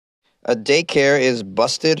A daycare is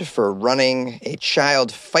busted for running a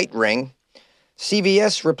child fight ring.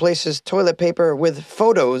 CVS replaces toilet paper with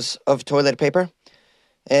photos of toilet paper.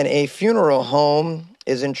 And a funeral home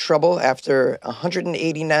is in trouble after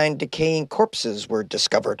 189 decaying corpses were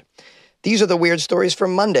discovered. These are the weird stories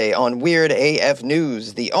from Monday on Weird AF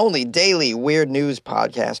News, the only daily weird news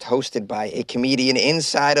podcast hosted by a comedian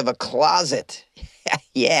inside of a closet.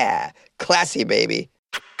 Yeah, classy, baby.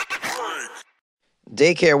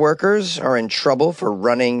 Daycare workers are in trouble for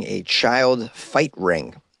running a child fight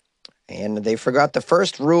ring. And they forgot the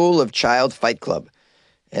first rule of Child Fight Club.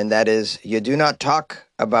 And that is, you do not talk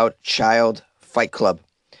about Child Fight Club.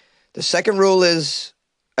 The second rule is,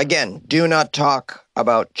 again, do not talk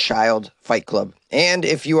about Child Fight Club. And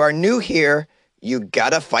if you are new here, you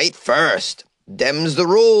gotta fight first. Them's the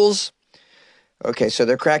rules. Okay, so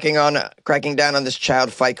they're cracking down on this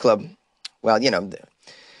Child Fight Club. Well, you know,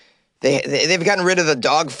 they've gotten rid of the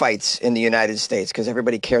dog fights in the United States because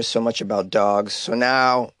everybody cares so much about dogs. So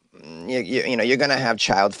now, you're going to have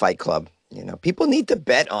Child Fight Club. You know, people need to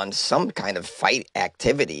bet on some kind of fight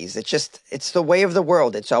activities. It's the way of the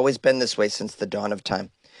world. It's always been this way since the dawn of time.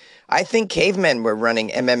 I think cavemen were running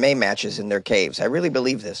MMA matches in their caves. I really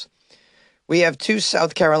believe this. We have 2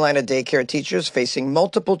 South Carolina daycare teachers facing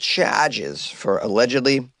multiple charges for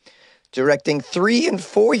allegedly directing 3- and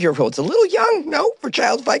 4-year-olds. A little young, no, for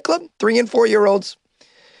Child Fight Club. 3- and 4-year-olds.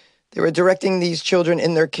 They were directing these children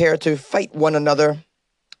in their care to fight one another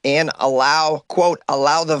and allow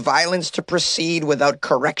the violence to proceed without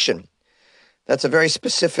correction. That's a very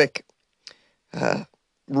specific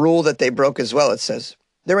rule that they broke as well, it says.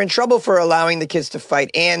 They're in trouble for allowing the kids to fight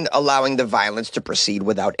and allowing the violence to proceed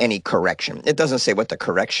without any correction. It doesn't say what the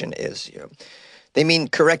correction is. They mean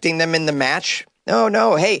correcting them in the match?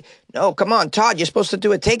 No, hey, no, come on, Todd, you're supposed to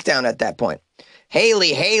do a takedown at that point.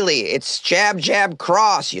 Haley, it's jab, jab,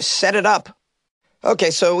 cross. You set it up.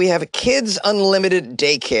 Okay, so we have a Kids Unlimited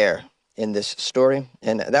Daycare in this story,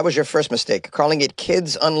 and that was your first mistake, calling it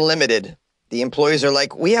Kids Unlimited. The employees are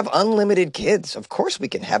like, we have unlimited kids. Of course we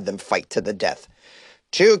can have them fight to the death.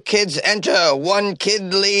 2 kids enter, 1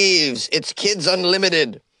 kid leaves. It's Kids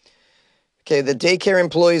Unlimited. Okay, the daycare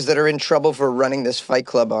employees that are in trouble for running this fight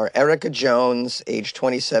club are Erica Jones, age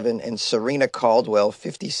 27, and Serena Caldwell,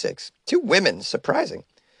 56. 2 women, surprising.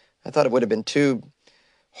 I thought it would have been 2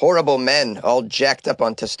 horrible men, all jacked up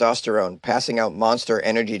on testosterone, passing out Monster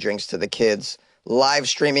energy drinks to the kids, live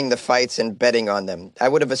streaming the fights and betting on them. I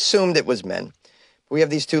would have assumed it was men. We have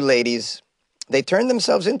these 2 ladies. They turned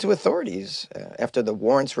themselves into authorities after the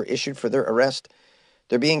warrants were issued for their arrest.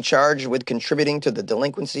 They're being charged with contributing to the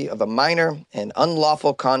delinquency of a minor and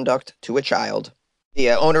unlawful conduct to a child. The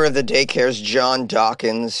owner of the daycare's John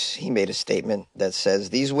Dawkins, he made a statement that says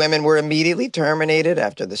these women were immediately terminated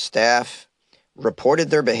after the staff reported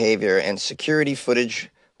their behavior and security footage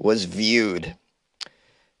was viewed.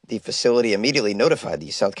 The facility immediately notified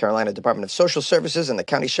the South Carolina Department of Social Services and the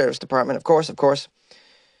County Sheriff's Department, of course.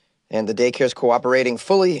 And the daycare is cooperating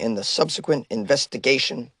fully in the subsequent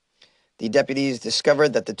investigation. The deputies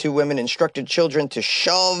discovered that the 2 women instructed children to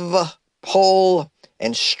shove, pull,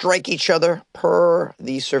 and strike each other per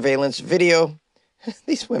the surveillance video.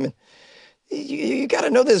 These women, you got to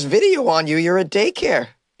know there's video on you. You're a daycare.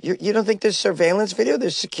 You don't think there's surveillance video?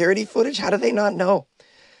 There's security footage? How do they not know?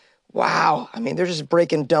 Wow. I mean, they're just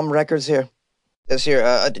breaking dumb records here. This here,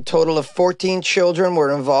 a total of 14 children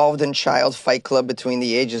were involved in Child Fight Club between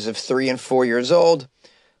the ages of 3 and 4 years old,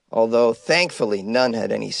 although thankfully none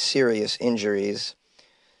had any serious injuries.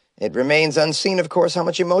 It remains unseen, of course, how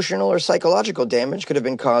much emotional or psychological damage could have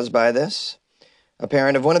been caused by this. A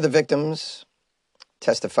parent of one of the victims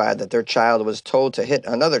testified that their child was told to hit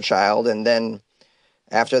another child, and then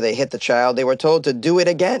after they hit the child, they were told to do it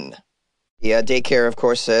again. The daycare, of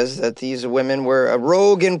course, says that these women were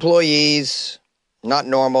rogue employees, not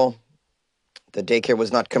normal. The daycare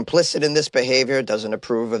was not complicit in this behavior, doesn't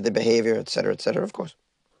approve of the behavior, et cetera, of course.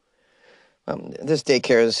 This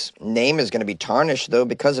daycare's name is going to be tarnished, though,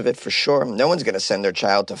 because of it, for sure. No one's going to send their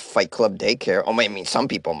child to Fight Club Daycare. Oh, I mean, some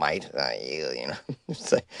people might.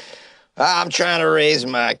 It's like, I'm trying to raise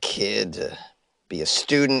my kid to be a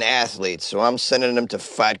student athlete, so I'm sending him to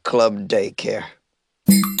Fight Club Daycare.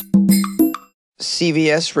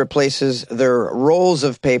 CVS replaces their rolls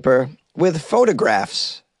of paper with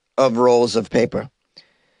photographs of rolls of paper.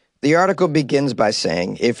 The article begins by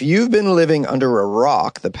saying, if you've been living under a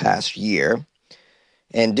rock the past year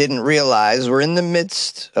and didn't realize we're in the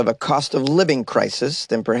midst of a cost of living crisis,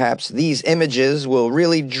 then perhaps these images will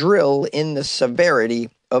really drill in the severity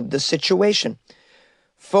of the situation.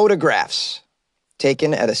 Photographs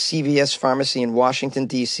taken at a CVS pharmacy in Washington,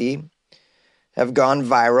 D.C., have gone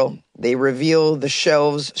viral they reveal the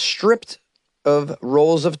shelves stripped of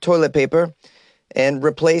rolls of toilet paper and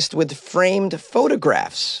replaced with framed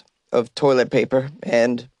photographs of toilet paper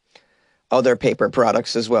and other paper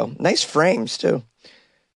products as well. Nice frames, too.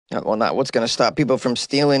 Well, not what's going to stop people from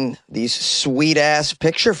stealing these sweet-ass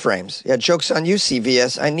picture frames. Yeah, joke's on you,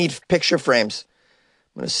 CVS. I need picture frames.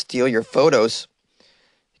 I'm going to steal your photos.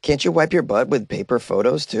 Can't you wipe your butt with paper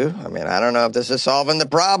photos, too? I mean, I don't know if this is solving the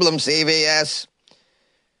problem, CVS.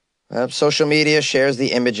 Social media shares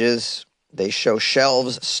the images. They show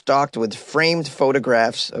shelves stocked with framed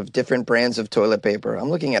photographs of different brands of toilet paper. I'm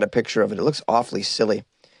looking at a picture of it. It looks awfully silly.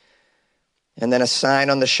 And then a sign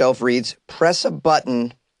on the shelf reads, "Press a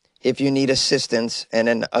button if you need assistance, and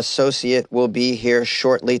an associate will be here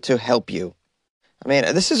shortly to help you." I mean,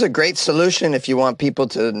 this is a great solution if you want people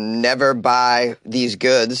to never buy these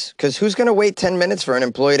goods, because who's going to wait 10 minutes for an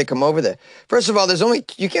employee to come over there? First of all,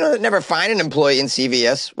 you can never find an employee in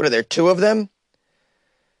CVS. What are there, 2 of them?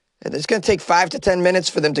 It's going to take 5 to 10 minutes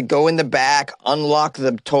for them to go in the back, unlock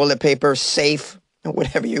the toilet paper safe,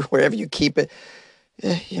 wherever you keep it.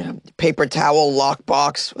 Paper towel,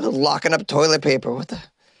 lockbox, locking up toilet paper. What the?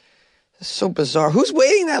 It's so bizarre. Who's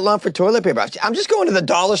waiting that long for toilet paper? I'm just going to the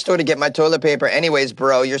dollar store to get my toilet paper anyways,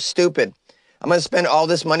 bro. You're stupid. I'm going to spend all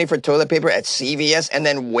this money for toilet paper at CVS and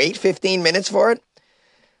then wait 15 minutes for it?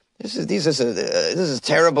 This is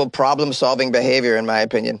terrible problem-solving behavior, in my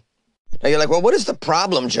opinion. Now you're like, well, what is the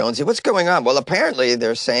problem, Jonesy? What's going on? Well, apparently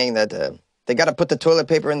they're saying that they got to put the toilet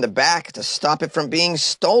paper in the back to stop it from being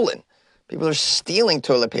stolen. People are stealing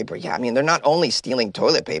toilet paper. Yeah, I mean, they're not only stealing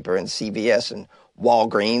toilet paper in CVS and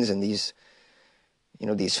Walgreens and these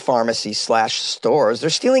pharmacy/stores. They're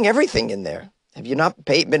stealing everything in there. Have you not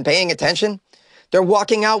been paying attention? They're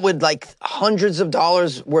walking out with like hundreds of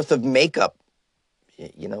dollars worth of makeup.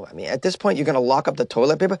 At this point, you're going to lock up the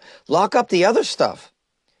toilet paper? Lock up the other stuff.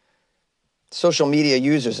 Social media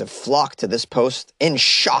users have flocked to this post in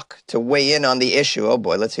shock to weigh in on the issue. Oh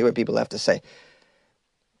boy, let's hear what people have to say.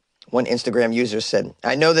 One Instagram user said,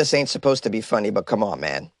 "I know this ain't supposed to be funny, but come on,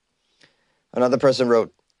 man." Another person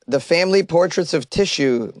wrote, "The family portraits of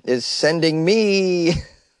tissue is sending me."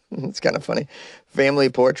 It's kind of funny. Family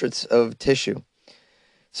portraits of tissue.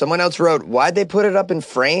 Someone else wrote, "Why'd they put it up in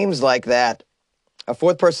frames like that?" A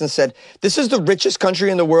fourth person said, "This is the richest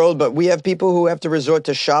country in the world, but we have people who have to resort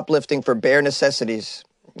to shoplifting for bare necessities."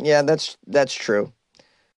 Yeah, that's true.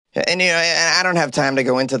 And I don't have time to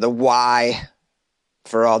go into the why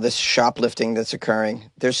for all this shoplifting that's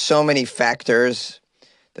occurring. There's so many factors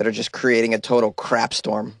that are just creating a total crap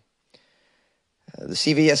storm. The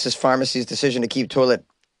CVS's pharmacy's decision to keep toilet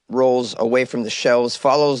rolls away from the shelves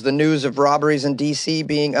follows the news of robberies in D.C.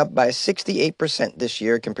 being up by 68% this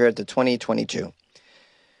year compared to 2022.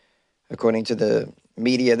 According to the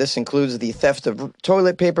media, this includes the theft of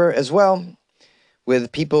toilet paper as well,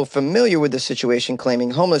 with people familiar with the situation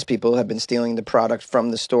claiming homeless people have been stealing the product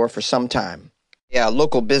from the store for some time. Yeah, a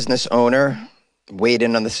local business owner weighed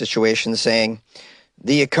in on the situation saying,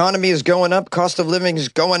 "The economy is going up, cost of living is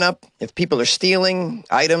going up. If people are stealing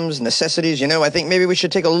items, necessities, I think maybe we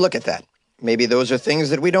should take a look at that. Maybe those are things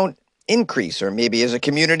that we don't increase, or maybe as a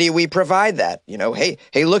community we provide that.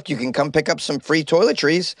 Hey, look, you can come pick up some free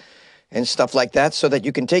toiletries and stuff like that so that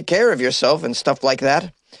you can take care of yourself and stuff like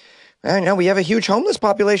that. I know we have a huge homeless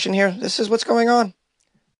population here. This is what's going on."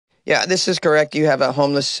 Yeah, this is correct. You have a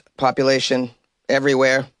homeless population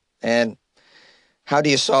everywhere, and how do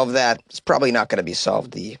you solve that? It's probably not going to be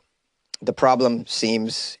solved. The problem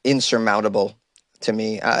seems insurmountable to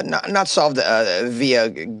me. Not solved via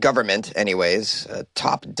government, anyways.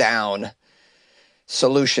 Top-down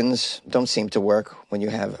solutions don't seem to work when you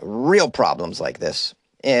have real problems like this.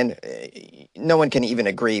 And no one can even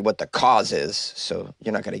agree what the cause is, so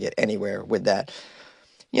you're not going to get anywhere with that.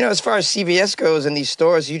 As far as CVS goes in these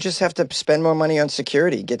stores, you just have to spend more money on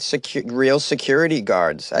security, get real security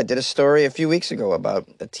guards. I did a story a few weeks ago about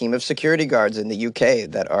a team of security guards in the UK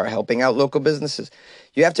that are helping out local businesses.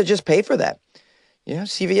 You have to just pay for that.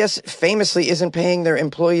 CVS famously isn't paying their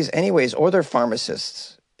employees anyways, or their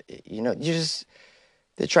pharmacists.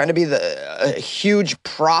 They're trying to be a huge,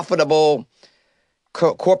 profitable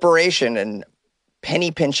corporation and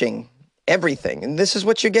penny pinching everything. And this is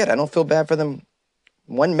what you get. I don't feel bad for them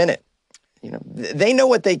 1 minute. They know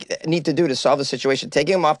what they need to do to solve the situation.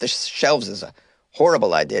 Taking them off the shelves is a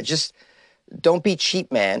horrible idea. Just don't be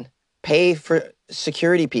cheap, man. Pay for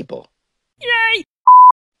security people. Yay!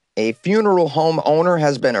 A funeral home owner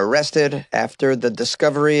has been arrested after the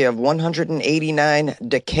discovery of 189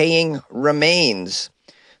 decaying remains.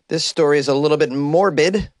 This story is a little bit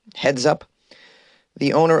morbid. Heads up.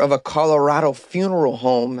 The owner of a Colorado funeral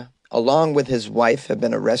home along with his wife, have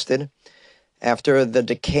been arrested after the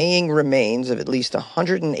decaying remains of at least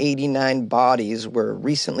 189 bodies were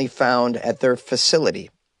recently found at their facility.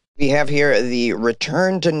 We have here the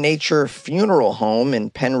Return to Nature Funeral Home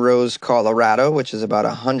in Penrose, Colorado, which is about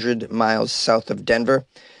 100 miles south of Denver.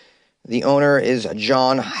 The owner is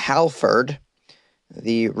John Halford.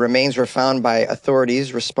 The remains were found by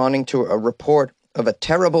authorities responding to a report of a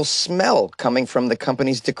terrible smell coming from the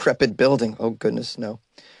company's decrepit building. Oh, goodness, no.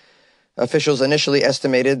 Officials initially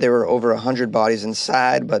estimated there were over 100 bodies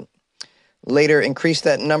inside, but later increased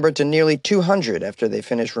that number to nearly 200 after they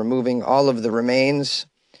finished removing all of the remains.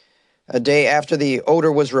 A day after the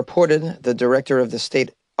odor was reported, the director of the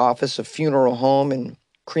State Office of Funeral Home and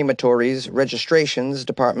Crematories Registrations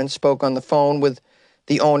Department spoke on the phone with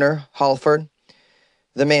the owner, Halford.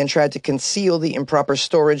 The man tried to conceal the improper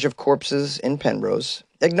storage of corpses in Penrose,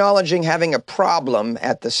 acknowledging having a problem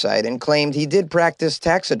at the site, and claimed he did practice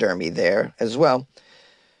taxidermy there as well.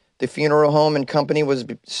 The funeral home and company was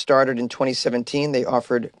started in 2017. They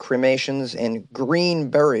offered cremations and green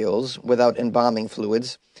burials without embalming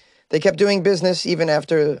fluids. They kept doing business even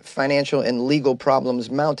after financial and legal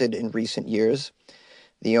problems mounted in recent years.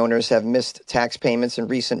 The owners have missed tax payments in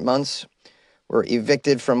recent months, were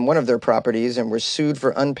evicted from one of their properties, and were sued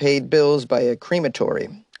for unpaid bills by a crematory.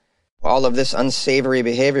 All of this unsavory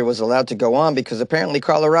behavior was allowed to go on because apparently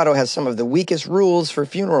Colorado has some of the weakest rules for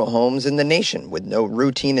funeral homes in the nation, with no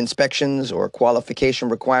routine inspections or qualification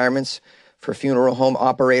requirements for funeral home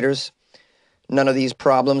operators. None of these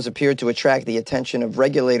problems appeared to attract the attention of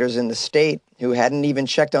regulators in the state, who hadn't even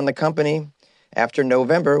checked on the company after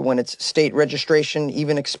November, when its state registration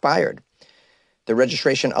even expired. The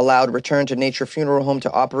registration allowed Return to Nature Funeral Home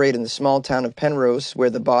to operate in the small town of Penrose, where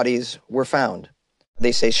the bodies were found.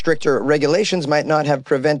 They say stricter regulations might not have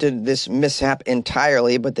prevented this mishap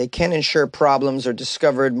entirely, but they can ensure problems are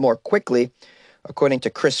discovered more quickly, according to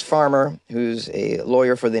Chris Farmer, who's a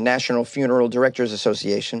lawyer for the National Funeral Directors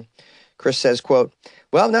Association. Chris says, quote,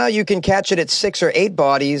 "Well, now you can catch it at 6 or 8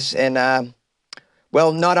 bodies and,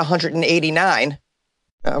 not 189.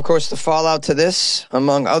 Of course, the fallout to this,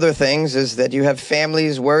 among other things, is that you have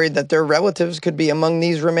families worried that their relatives could be among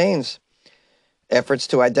these remains. Efforts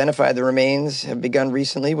to identify the remains have begun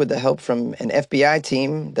recently with the help from an FBI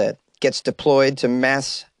team that gets deployed to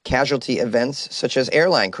mass casualty events such as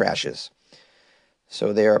airline crashes.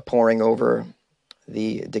 So they are poring over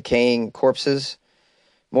the decaying corpses.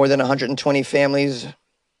 More than 120 families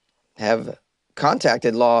have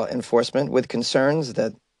contacted law enforcement with concerns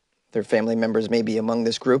that their family members may be among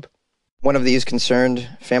this group. One of these concerned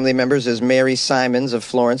family members is Mary Simons of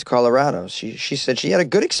Florence, Colorado. She said she had a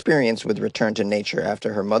good experience with Return to Nature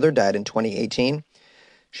after her mother died in 2018.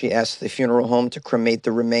 She asked the funeral home to cremate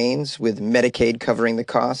the remains, with Medicaid covering the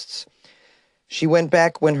costs. She went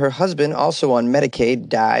back when her husband, also on Medicaid,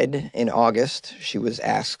 died in August. She was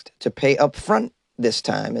asked to pay up front this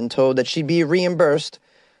time and told that she'd be reimbursed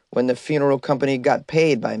when the funeral company got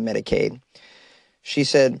paid by Medicaid. She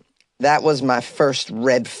said, "That was my first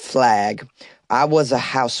red flag. I was a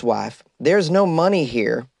housewife. There's no money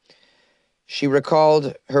here." She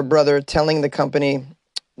recalled her brother telling the company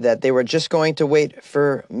that they were just going to wait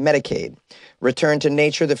for Medicaid. Return to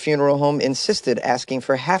Nature, the funeral home, insisted, asking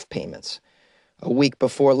for half payments. A week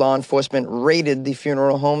before law enforcement raided the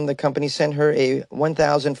funeral home, the company sent her a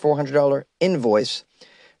 $1,400 invoice.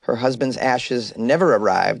 Her husband's ashes never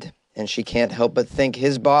arrived, and she can't help but think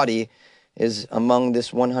his body is among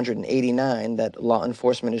this 189 that law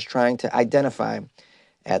enforcement is trying to identify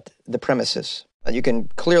at the premises. You can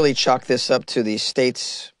clearly chalk this up to the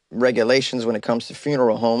state's regulations when it comes to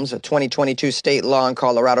funeral homes. A 2022 state law in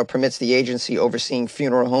Colorado permits the agency overseeing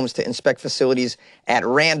funeral homes to inspect facilities at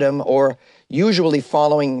random or usually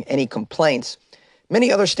following any complaints.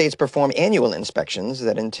 Many other states perform annual inspections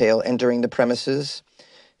that entail entering the premises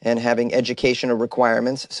and having educational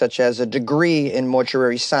requirements such as a degree in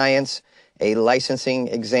mortuary science, a licensing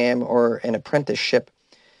exam, or an apprenticeship.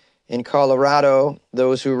 In Colorado,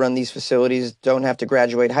 those who run these facilities don't have to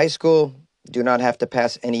graduate high school, do not have to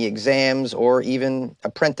pass any exams, or even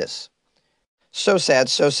apprentice. So sad,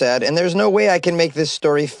 and there's no way I can make this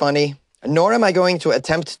story funny, nor am I going to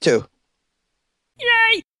attempt to.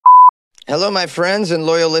 Yay! Hello, my friends and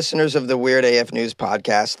loyal listeners of the Weird AF News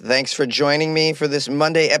podcast. Thanks for joining me for this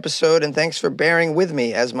Monday episode, and thanks for bearing with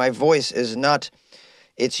me as my voice is not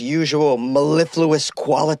its usual mellifluous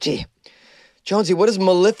quality. Jonesy, what does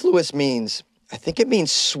mellifluous means? I think it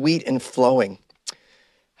means sweet and flowing,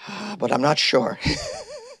 but I'm not sure.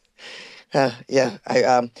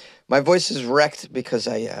 My voice is wrecked because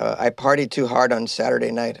I partied too hard on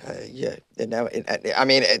Saturday night.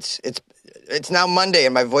 It's now Monday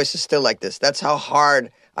and my voice is still like this. That's how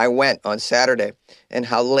hard I went on Saturday and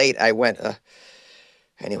how late I went.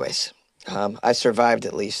 Anyways, I survived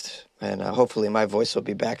at least, and hopefully my voice will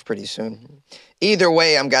be back pretty soon. Either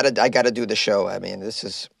way, I gotta do the show. I mean, this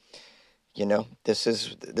is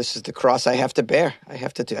the cross I have to bear. I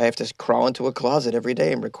have to crawl into a closet every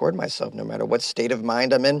day and record myself, no matter what state of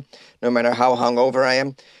mind I'm in, no matter how hungover I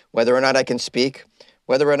am, whether or not I can speak,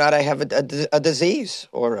 whether or not I have a disease,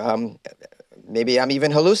 or maybe I'm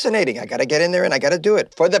even hallucinating. I got to get in there and I got to do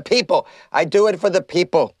it for the people. I do it for the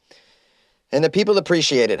people. And the people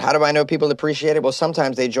appreciate it. How do I know people appreciate it? Well,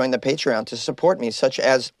 sometimes they join the Patreon to support me, such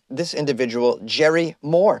as this individual, Jerry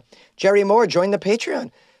Moore. Jerry Moore joined the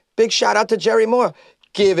Patreon. Big shout out to Jerry Moore.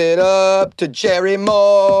 Give it up to Jerry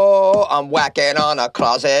Moore. I'm whacking on a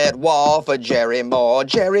closet wall for Jerry Moore.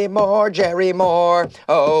 Jerry Moore, Jerry Moore.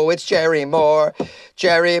 Oh, it's Jerry Moore.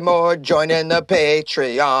 Jerry Moore joining the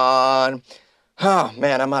Patreon. Oh,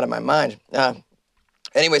 man, I'm out of my mind.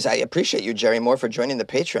 Anyways, I appreciate you, Jerry Moore, for joining the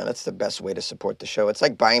Patreon. That's the best way to support the show. It's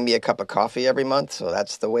like buying me a cup of coffee every month, so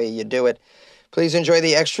that's the way you do it. Please enjoy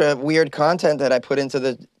the extra weird content that I put into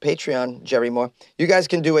the Patreon, Jerry Moore. You guys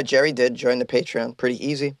can do what Jerry did, join the Patreon. Pretty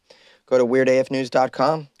easy. Go to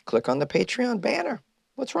weirdafnews.com, click on the Patreon banner.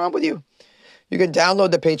 What's wrong with you? You can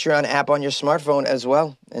download the Patreon app on your smartphone as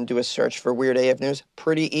well and do a search for Weird AF News.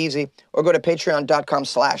 Pretty easy. Or go to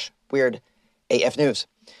patreon.com/weirdafnews.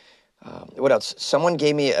 What else? Someone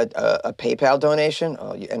gave me a PayPal donation,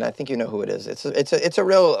 and I think you know who it is. It's a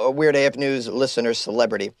real Weird AF News listener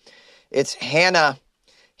celebrity. It's Hannah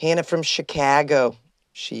from Chicago.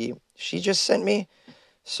 She just sent me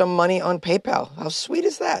some money on PayPal. How sweet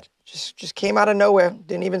is that? Just came out of nowhere.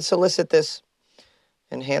 Didn't even solicit this,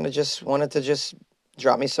 and Hannah just wanted to just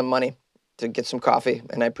drop me some money to get some coffee,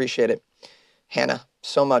 and I appreciate it. Hannah,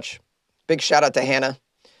 so much. Big shout out to Hannah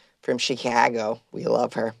from Chicago. We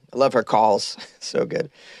love her. I love her calls. So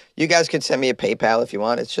good. You guys can send me a PayPal if you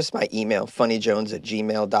want. It's just my email,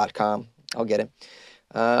 funnyjones@gmail.com. I'll get it.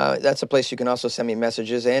 That's a place you can also send me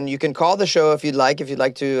messages. And you can call the show if you'd like. If you'd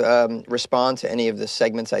like to respond to any of the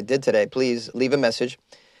segments I did today, please leave a message.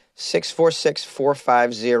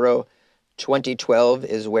 646-450-2012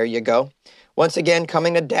 is where you go. Once again,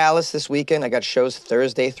 coming to Dallas this weekend. I got shows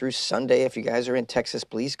Thursday through Sunday. If you guys are in Texas,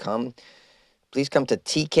 please come. Please come to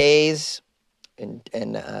TK's and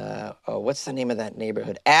what's the name of that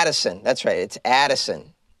neighborhood? Addison. That's right. It's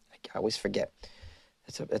Addison. I always forget.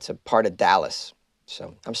 It's a part of Dallas.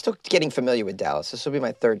 So I'm still getting familiar with Dallas. This will be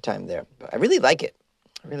my third time there. But I really like it.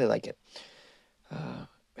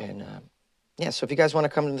 So if you guys want to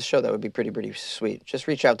come to the show, that would be pretty sweet. Just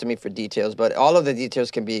reach out to me for details. But all of the details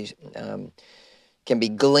can be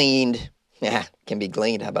gleaned. Yeah, can be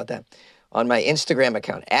gleaned. How about that? On my Instagram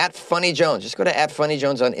account, @FunnyJones. Just go to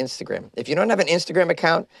 @FunnyJones on Instagram. If you don't have an Instagram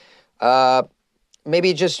account,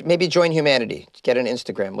 maybe join humanity. Get an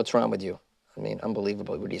Instagram. What's wrong with you? I mean,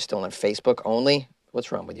 unbelievable. What are you still on Facebook only?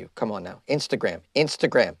 What's wrong with you? Come on now. Instagram.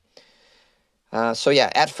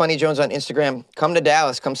 @FunnyJones on Instagram. Come to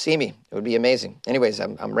Dallas. Come see me. It would be amazing. Anyways,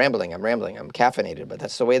 I'm rambling. I'm caffeinated, but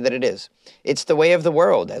that's the way that it is. It's the way of the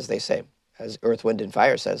world, as they say, as Earth, Wind, and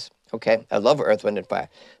Fire says. Okay, I love Earth, Wind, and Fire.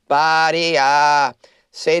 Body,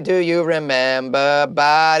 say, do you remember?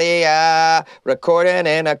 Body, recording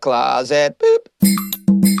in a closet. Boop.